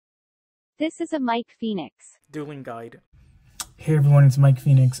This is a Mike Phoenix dueling guide. Hey everyone, it's Mike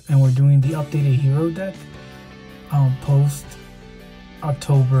Phoenix, and we're doing the updated hero deck post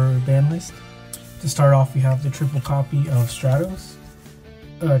October ban list. To start off, we have the triple copy of Stratos.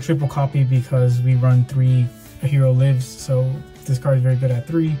 Triple copy because we run 3 a hero lives, so this card is very good at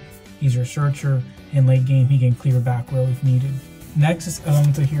 3. He's your searcher. In late game, he can clear back row if needed. Next is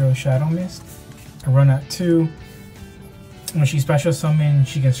Elemental Hero Shadow Mist. I run at 2. When she special summons,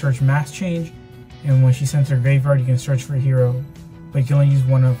 she can search Mass Change, and when she sends her graveyard, you can search for a hero, but you can only use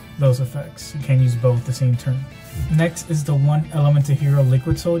one of those effects. You can't use both the same turn. Next is the 1 Elemental Hero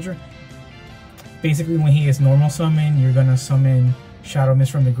Liquid Soldier. Basically, when he is normal summon, you're gonna summon Shadow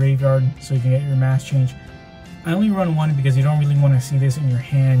Mist from the graveyard so you can get your Mass Change. I only run 1 because you don't really want to see this in your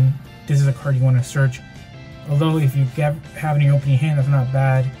hand. This is a card you want to search. Although if you have it in your opening hand, that's not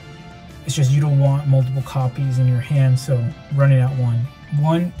bad. It's just you don't want multiple copies in your hand, so run it at 1.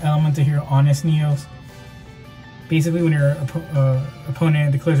 1 Elemental Hero Honest Neos. Basically, when your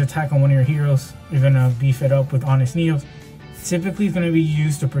opponent declares attack on one of your heroes, you're going to beef it up with Honest Neos. Typically, it's going to be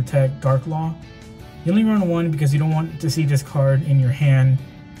used to protect Dark Law. You only run 1 because you don't want to see this card in your hand.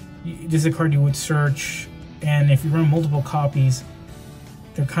 This is a card you would search, and if you run multiple copies,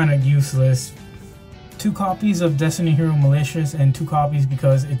 they're kind of useless. 2 copies of Destiny Hero Malicious, and 2 copies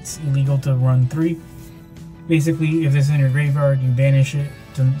because it's illegal to run 3. Basically, if this is in your graveyard, you banish it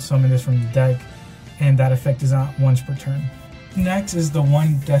to summon this from the deck, and that effect is not once per turn. Next is the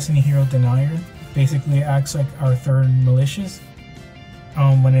 1 Destiny Hero Denier. Basically, it acts like our 3rd Malicious.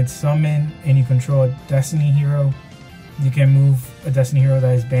 When it's summoned and you control a Destiny Hero, you can move a Destiny Hero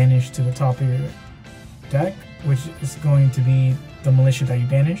that is banished to the top of your deck, which is going to be the Militia that you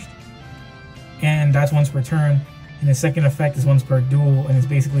banished. And that's once per turn, and the second effect is once per duel, and it's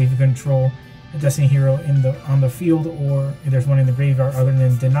basically if you control a Destiny Hero on the field, or if there's one in the graveyard other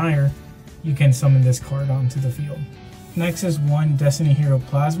than Denier, you can summon this card onto the field. Next is 1 Destiny Hero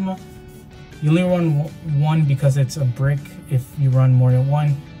Plasma. You only run 1 because it's a brick. If you run more than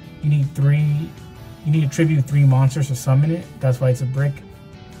 1, you need 3. You need to tribute 3 monsters to summon it. That's why it's a brick.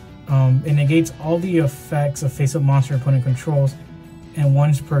 It negates all the effects of face-up monster opponent controls, and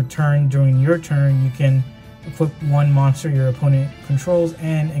once per turn during your turn, you can equip 1 monster your opponent controls,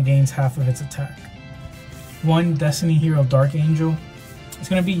 and it gains half of its attack. 1 Destiny Hero Dark Angel. It's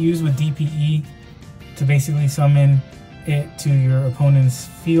going to be used with DPE to basically summon it to your opponent's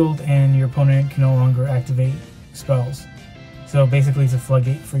field, and your opponent can no longer activate spells. So basically it's a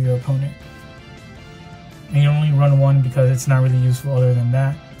floodgate for your opponent. And you only run 1 because it's not really useful other than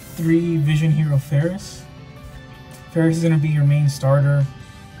that. 3 Vision Hero Faris. Faris is going to be your main starter.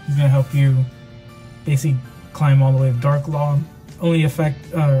 He's going to help you basically climb all the way to Dark Law. Only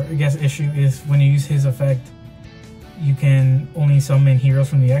effect, I guess issue is when you use his effect, you can only summon heroes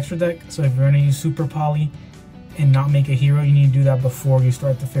from the extra deck. So if you're going to use Super Poly and not make a hero, you need to do that before you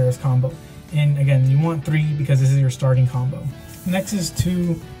start the Faris combo. And again, you want 3 because this is your starting combo. Next is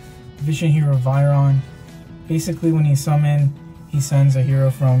 2 Vision Hero Vyon. Basically, when he's summoned, he sends a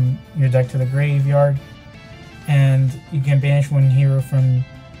hero from your deck to the graveyard, and you can banish 1 hero from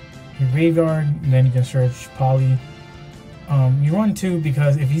your graveyard, and then you can search Poly. You run 2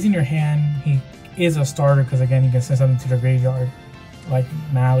 because if he's in your hand, he is a starter because again, you can send something to the graveyard like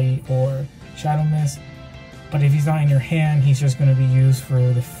Mali or Shadow Mist. But if he's not in your hand, he's just going to be used for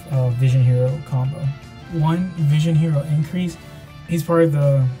the Vision Hero combo. 1 Vision Hero Increase. He's part of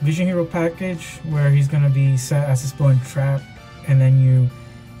the Vision Hero package where he's going to be set as a spell and trap, and then you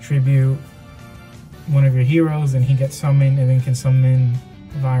tribute one of your heroes and he gets summoned, and then can summon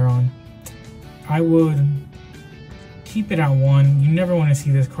Vyon. I would keep it at 1. You never want to see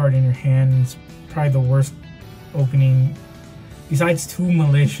this card in your hand. It's probably the worst opening. Besides 2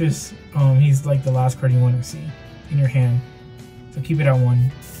 Malicious, he's like the last card you want to see in your hand. So keep it at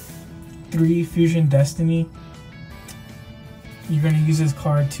 1. 3 Fusion Destiny. You're going to use this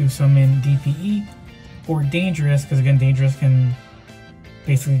card to summon DPE or Dangerous, because again, Dangerous can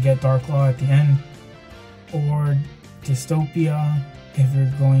basically get Dark Law at the end, or Dystopia if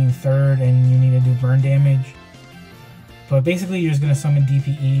you're going 3rd and you need to do burn damage. But basically, you're just going to summon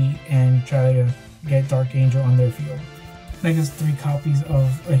DPE and try to get Dark Angel on their field. Next is 3 copies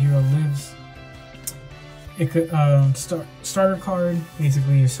of A Hero Lives. It could starter card.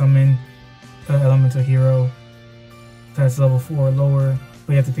 Basically, you summon the Elemental Hero that's level 4 or lower,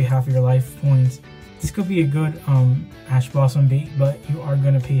 but you have to pay half of your life points. This could be a good Ash Blossom bait, but you are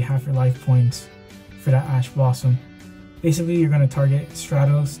going to pay half your life points for that Ash Blossom. Basically, you're going to target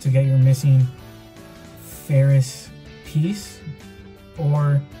Stratos to get your missing Faris piece,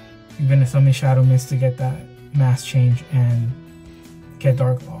 or you're going to summon Shadow Mist to get that Mass Change and get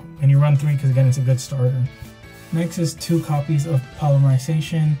Dark Law. and you run 3 because again it's a good starter. Next is 2 copies of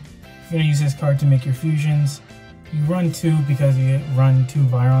Polymerization. You're going to use this card to make your fusions. You run 2 because you run 2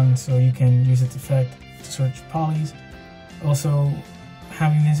 Vyon, so you can use its effect to search polys. Also,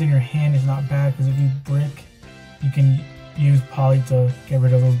 having this in your hand is not bad because if you brick, you can use poly to get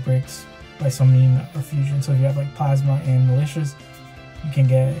rid of those bricks by summoning a fusion. So if you have like Plasma and Malicious, you can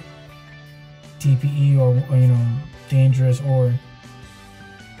get TPE or you know, Dangerous or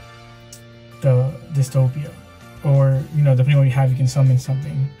the Dystopia, or you know, depending on what you have, you can summon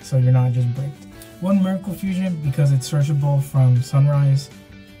something so you're not just bricked. 1 Miracle Fusion because it's searchable from Sunrise.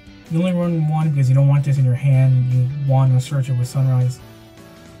 You only run 1 because you don't want this in your hand, you want to search it with Sunrise.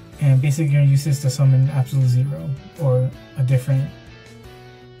 And basically you're going to use this to summon Absolute Zero or a different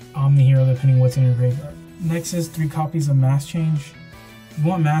Omni hero depending what's in your graveyard. Next is 3 copies of Mass Change. You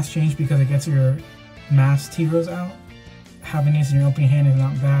want Mass Change because it gets your masked heroes out. Having this in your opening hand is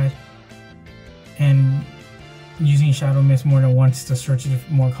not bad. And using Shadow Mist more than once to search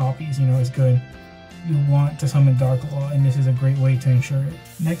more copies, you know, is good. You want to summon Dark Law, and this is a great way to ensure it.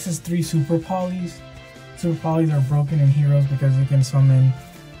 Next is 3 Super Polys. Super Polys are broken in heroes because you can summon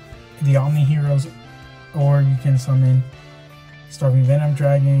the Omni heroes, or you can summon Starving Venom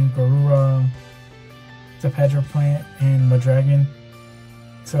Dragon, Garura, the Pedra Plant, and Madragon.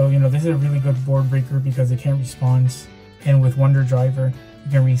 So, you know, this is a really good board breaker because it can't respawn, and with Wonder Driver,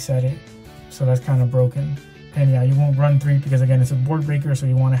 you can reset it. So that's kind of broken. And yeah, you won't run 3 because again, it's a board breaker, so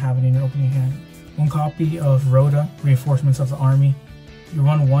you want to have it in your opening hand. 1 copy of Rhoda, Reinforcements of the Army. You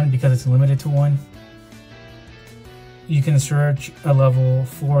run 1 because it's limited to 1. You can search a level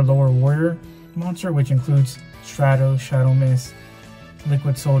 4 lower warrior monster, which includes Stratos, Shadow Mist,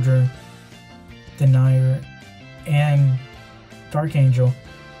 Liquid Soldier, Denier, and Dark Angel.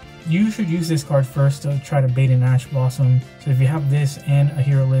 You should use this card first to try to bait an Ash Blossom. So if you have this and a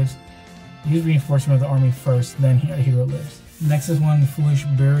hero lives, use Reinforcement of the Army first, then a hero lives. Next is 1 Foolish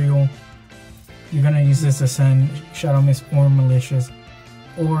Burial. You're going to use this to send Shadow Mist or Malicious,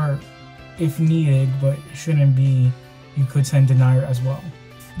 or if needed, but shouldn't be, you could send Denier as well.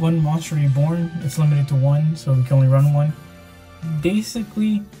 1 Monster Reborn, it's limited to 1, so we can only run 1.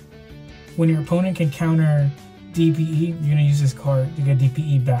 Basically, when your opponent can counter DPE, you're going to use this card to get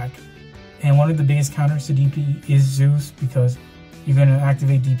DPE back. And one of the biggest counters to DPE is Zeus, because you're going to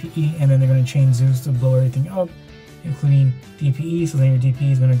activate DPE and then they're going to chain Zeus to blow everything up, including DPE, so then your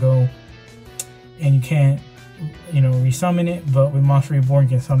DPE is going to go and you can't, you know, resummon it, but with Monster Reborn you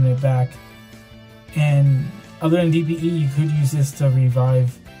can summon it back. And other than DPE, you could use this to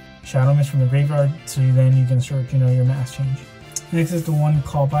revive Shadow Mist from the graveyard, so then you can search, you know, your Mass Change. Next is the 1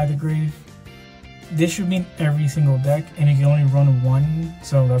 Called by the Grave. This should be in every single deck, and you can only run 1,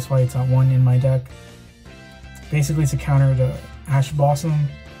 so that's why it's at 1 in my deck. Basically, it's a counter to Ash Blossom,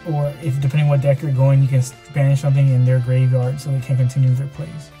 or if depending what deck you're going, you can banish something in their graveyard so they can continue their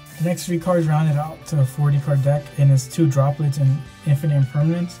plays. The next 3 cards rounded out to a 40 card deck, and it's 2 Droplets and Infinite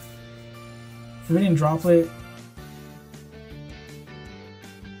Impermanence. Forbidden Droplet,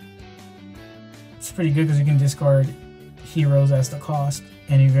 it's pretty good because you can discard heroes as the cost,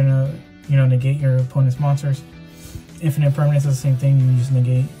 and you're gonna, you know, negate your opponent's monsters. Infinite Impermanence is the same thing, you just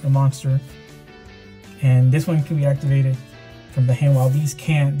negate a monster. And this one can be activated from the hand. While these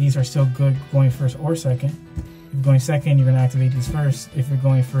can't, these are still good going first or second. If you're going second, you're going to activate these first. If you're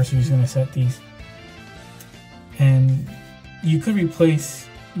going first, you're just going to set these. And you could replace,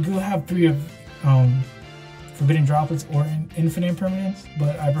 you could have 3 of Forbidden Droplets or Infinite Impermanence,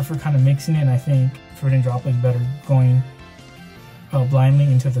 but I prefer kind of mixing it, and I think Forbidden Droplet is better going blindly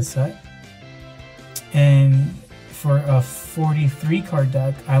into the set. And for a 43 card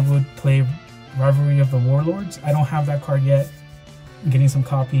deck, I would play Rivalry of the Warlords. I don't have that card yet. I'm getting some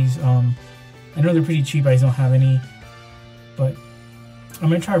copies. I know they're pretty cheap, I just don't have any. But I'm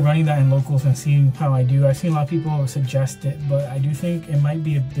going to try running that in locals and see how I do. I've seen a lot of people suggest it, but I do think it might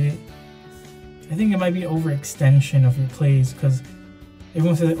be a bit... I think it might be overextension of your plays, because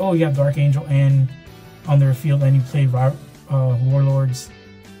everyone says, oh, you have Dark Angel and on their field and you play Warlords,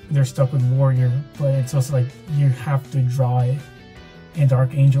 they're stuck with Warrior, but it's also like you have to draw it, and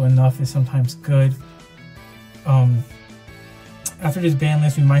Dark Angel enough is sometimes good. After this ban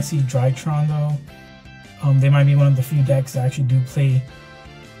list, we might see Drytron though. They might be one of the few decks that actually do play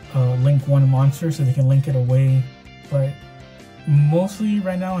link 1 monster, so they can link it away, but mostly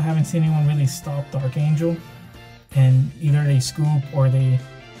right now I haven't seen anyone really stop Dark Angel, and either they scoop or they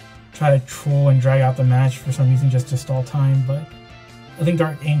try to troll and drag out the match for some reason just to stall time. But I think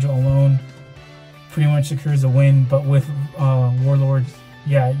Dark Angel alone pretty much secures the win, but with Warlords,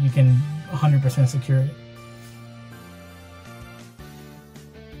 yeah, you can 100% secure it.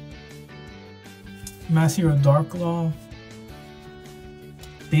 Mass Hero Dark Law.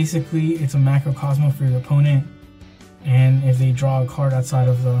 Basically, it's a macrocosmo for your opponent, and if they draw a card outside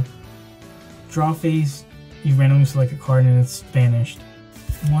of the draw phase, you randomly select a card and it's banished.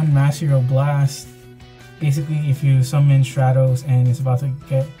 1 Mass Hero Blast. Basically, if you summon Stratos and it's about to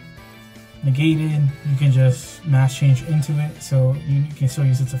get negated, you can just mass change into it, so you can still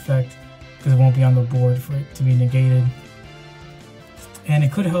use its effect because it won't be on the board for it to be negated. And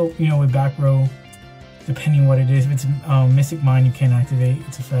it could help, you know, with back row, depending what it is. If it's Mystic Mine, you can't activate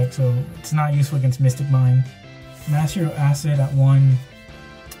its effect, so it's not useful against Mystic Mine. Mass Hero Acid at 1.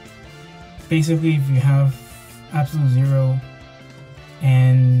 Basically, if you have Absolute Zero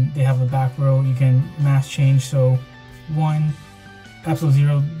and they have a back row, you can mass change. So 1 Absolute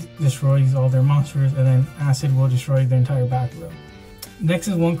Zero destroys all their monsters, and then Acid will destroy the entire back row. Next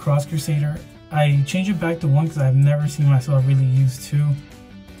is 1 Cross Crusader. I changed it back to 1 because I've never seen myself really use 2.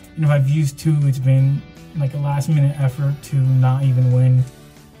 And if I've used 2, it's been like a last minute effort to not even win.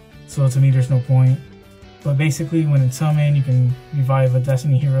 So to me, there's no point. But basically, when it's summoned, you can revive a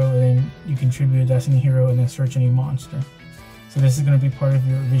Destiny hero, and then you can tribute a Destiny hero and then search any monster. So this is going to be part of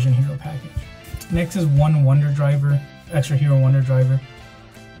your Vision Hero package. Next is 1 Wonder Driver, Extra Hero Wonder Driver.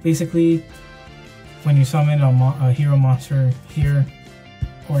 Basically, when you summon a hero monster here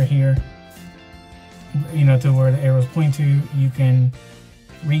or here, you know, to where the arrows point to, you can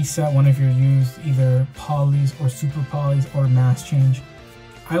reset one of your used either polys or super polys or mass change.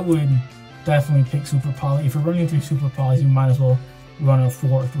 I would definitely pick super poly. If you're running 3 super polys, you might as well run a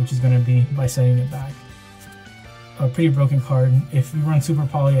 4th, which is going to be by setting it back. A pretty broken card. If you run super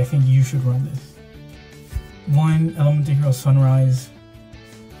poly, I think you should run this. 1 Elemental Hero Sunrise.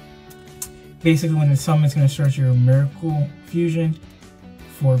 Basically, when it's summoned, it's going to search your Miracle Fusion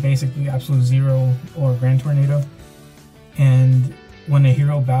for basically Absolute Zero or Grand Tornado. And when a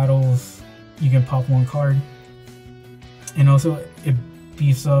hero battles, you can pop 1 card. And also, it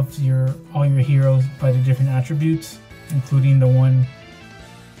beefs up all your heroes by the different attributes, including the one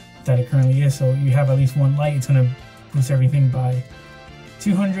that it currently is. So you have at least 1 light, it's going to boost everything by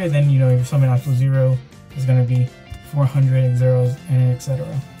 200. Then, you know, if you summon Absolute Zero, it's going to be 400 zeros, and etc.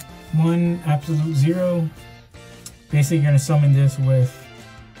 1 Absolute Zero. Basically, you're going to summon this with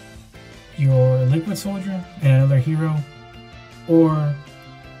your Liquid Soldier and another hero. Or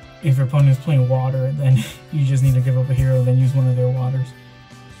if your opponent is playing water, then you just need to give up a hero, then use one of their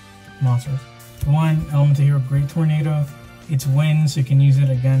monsters. 1 Elemental Hero Great Tornado. It's wind, so you can use it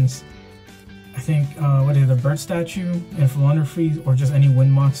against, I think, what is it, the Bird Statue and Philander Freeze, or just any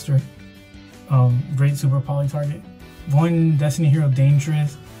wind monster. Great super poly target. 1 Destiny Hero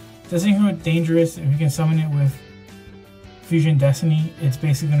Dangerous. Destiny Hero Dangerous, if you can summon it with Fusion Destiny, it's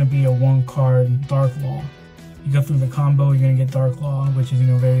basically going to be a 1 card Dark Law. You go through the combo, you're going to get Dark Law, which is, you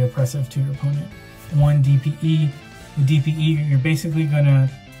know, very oppressive to your opponent. 1 DPE. With DPE, you're basically going to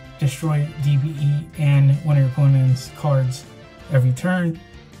destroy DPE and one of your opponent's cards every turn.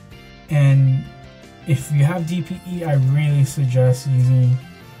 And if you have DPE, I really suggest using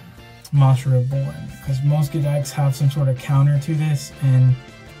Monster Reborn, because most good decks have some sort of counter to this, and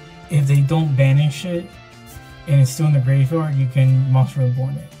if they don't banish it and it's still in the graveyard, you can Monster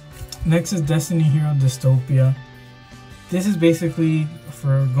Reborn it. Next is Destiny Hero Dystopia. This is basically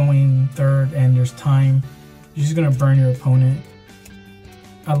for going 3rd and there's time. You're just going to burn your opponent.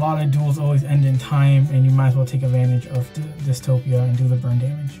 A lot of duels always end in time, and you might as well take advantage of Dystopia and do the burn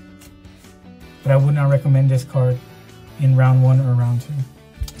damage. But I would not recommend this card in round 1 or round 2.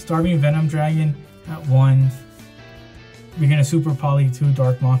 Starving Venom Dragon at 1. You're going to super poly 2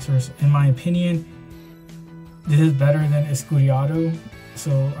 dark monsters. In my opinion, this is better than Escudiado.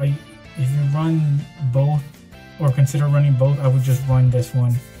 So if you run both or consider running both, I would just run this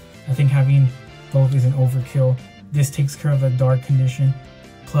one. I think having both is an overkill. This takes care of the dark condition.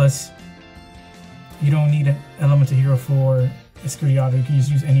 Plus, you don't need an Elemental Hero for Escudiado. You can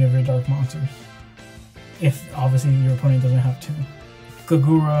just use any of your dark monsters, if obviously your opponent doesn't have to.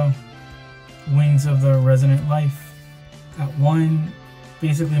 Kagura, Wings of the Resonant Life at 1.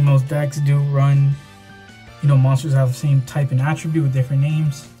 Basically, most decks do run, you know, monsters have the same type and attribute with different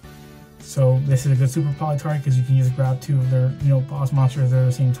names. So this is a good super poly target because you can just grab 2 of their, you know, boss monsters that are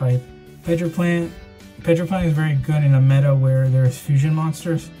the same type. Pedroplant. Pedroplant is very good in a meta where there's fusion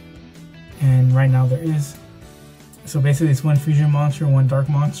monsters, and right now there is. So basically it's 1 fusion monster, 1 dark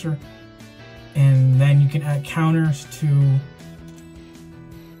monster, and then you can add counters to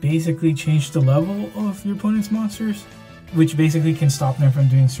basically change the level of your opponent's monsters, which basically can stop them from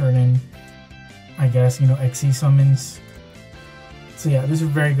doing certain, I guess, you know, XC summons. So yeah, this is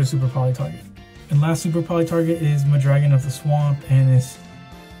a very good super poly target. And last super poly target is Madragon of the Swamp, and it's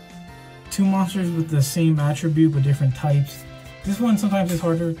two monsters with the same attribute but different types. This one sometimes is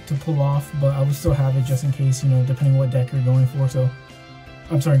harder to pull off, but I would still have it just in case, you know, depending what deck you're going for. So,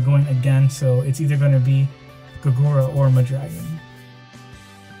 I'm sorry, going against. So it's either going to be Gagora or Madragon.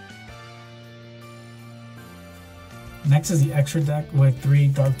 Next is the extra deck with 3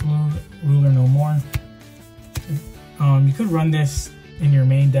 Dark Blue, Ruler No More. You could run this in your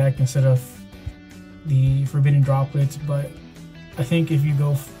main deck instead of the Forbidden Droplets, but I think if you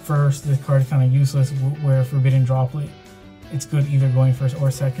go first, this card is kind of useless, where Forbidden Droplet, it's good either going first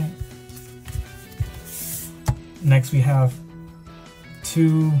or second. Next we have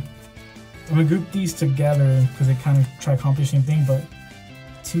 2, I'm going to group these together because they kind of try to accomplish the same thing, but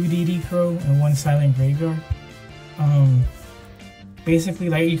 2 DD Crow and 1 Silent Graveyard. Basically,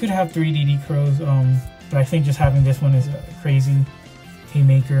 like, you could have 3 DD Crows, but I think just having this one is a crazy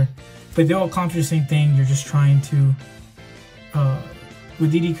haymaker. But they'll accomplish the same thing. You're just trying to,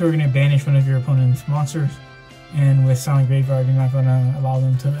 with DD Crow, you're going to banish one of your opponent's monsters, and with Silent Graveyard, you're not going to allow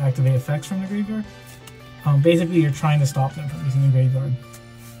them to activate effects from the graveyard. Basically, you're trying to stop them from using the graveyard.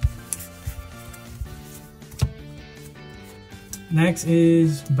 Next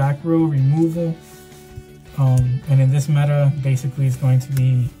is back row removal. And in this meta, basically it's going to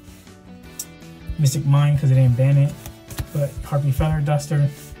be Mystic Mine because it didn't ban it, but Harpy Feather Duster,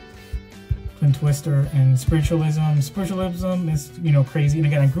 Twin Twister, and Spiritualism. Spiritualism is, you know, crazy. And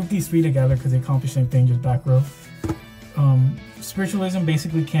again, I grouped these 3 together because they accomplish the same thing, just back row. Spiritualism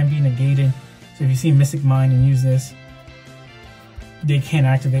basically can be negated. So if you see Mystic Mine and use this, they can't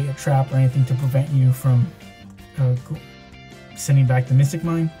activate a trap or anything to prevent you from sending back the Mystic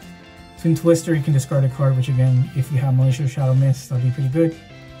Mine. Twin Twister, you can discard a card, which again, if you have Malicious Shadow Mist, that'll be pretty good.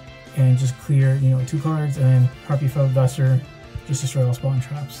 And just clear, you know, 2 cards, and then Harpy Feather Duster, just destroy all spawn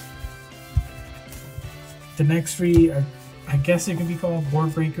traps. The next 3, I guess it could be called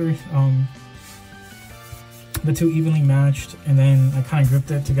Board Breakers. The 2 evenly matched, and then I kind of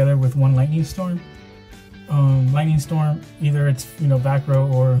grouped it together with 1 Lightning Storm. Lightning Storm, either it's, you know, back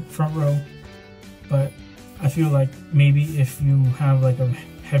row or front row, but I feel like maybe if you have like a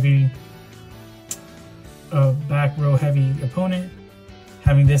heavy back row heavy opponent,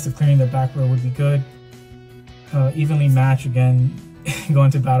 having this to clearing the back row would be good. Evenly match, again, go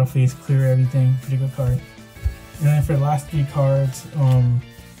into battle phase, clear everything, pretty good card. And then for the last 3 cards,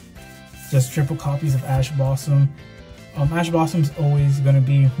 just triple copies of Ash Blossom. Ash Blossom is always going to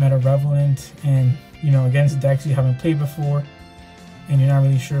be meta relevant, and, you know, against decks you haven't played before and you're not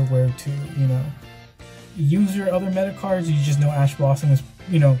really sure where to, you know, use your other meta cards. You just know Ash Blossom is,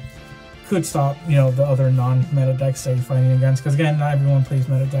 you know, could stop, you know, the other non-meta decks that you're fighting against, because again, not everyone plays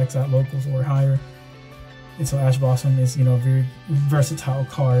meta decks at locals or higher, and so Ash Blossom is, you know, a very versatile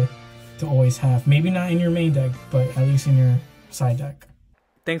card to always have. Maybe not in your main deck, but at least in your side deck.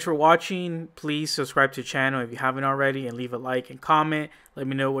 Thanks for watching. Please subscribe to the channel if you haven't already, and leave a like and comment. Let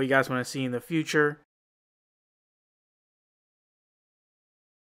me know what you guys want to see in the future.